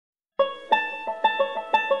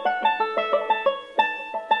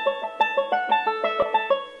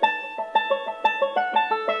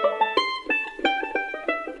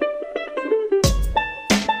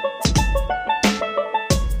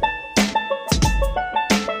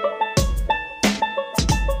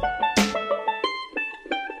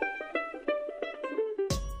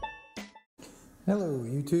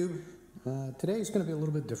YouTube. Today is going to be a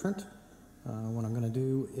little bit different. What I'm going to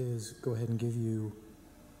do is go ahead and give you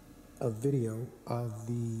a video of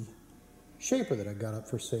the shaper that I got up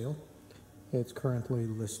for sale. It's currently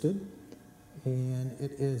listed, and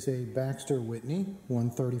it is a Baxter Whitney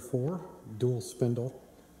 134 dual spindle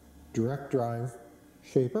direct drive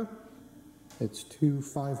shaper. It's two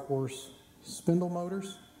 5-horse spindle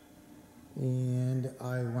motors, and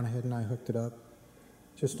I went ahead and I hooked it up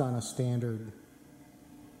just on a standard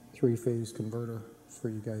 3-phase converter for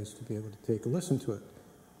you guys to be able to take a listen to it.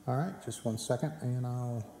 Alright, just 1 second and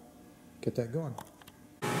I'll get that going.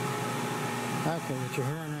 Okay, what you're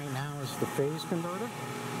hearing right now is the phase converter.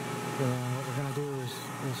 And what we're going to do is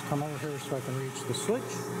come over here so I can reach the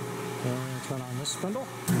switch and turn on this spindle.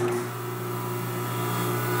 And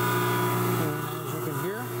as you can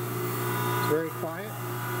hear, it's very quiet.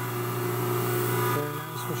 Very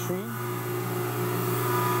nice machine.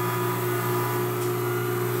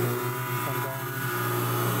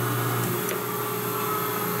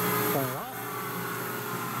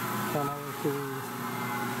 Come over to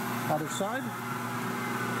the other side,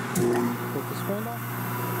 with the spindle,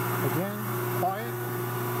 again, quiet,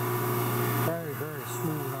 very, very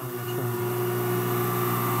smooth on the machine.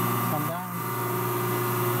 Come down,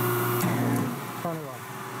 turn it up.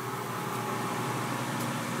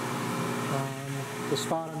 The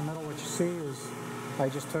spot in the middle, what you see is, I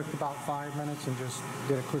just took about 5 minutes and just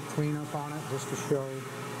did a quick cleanup on it, just to show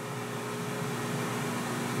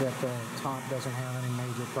that the top doesn't have any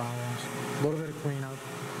major problems. A little bit of cleanup,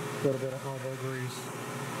 a little bit of elbow grease,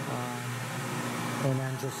 and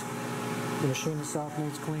then just the machine itself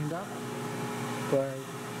needs cleaned up. But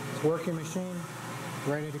it's a working machine,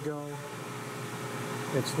 ready to go.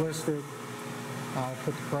 It's listed. I'll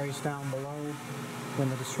put the price down below in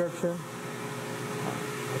the description.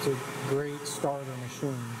 It's a great starter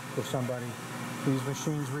machine for somebody. These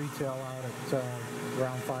machines retail out at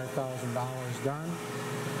around $5,000 done.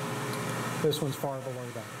 This one's far below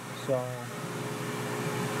that. So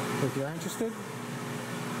if you're interested,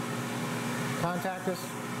 contact us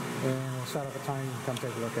and we'll set up a time to come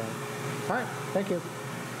take a look at it. All right, thank you.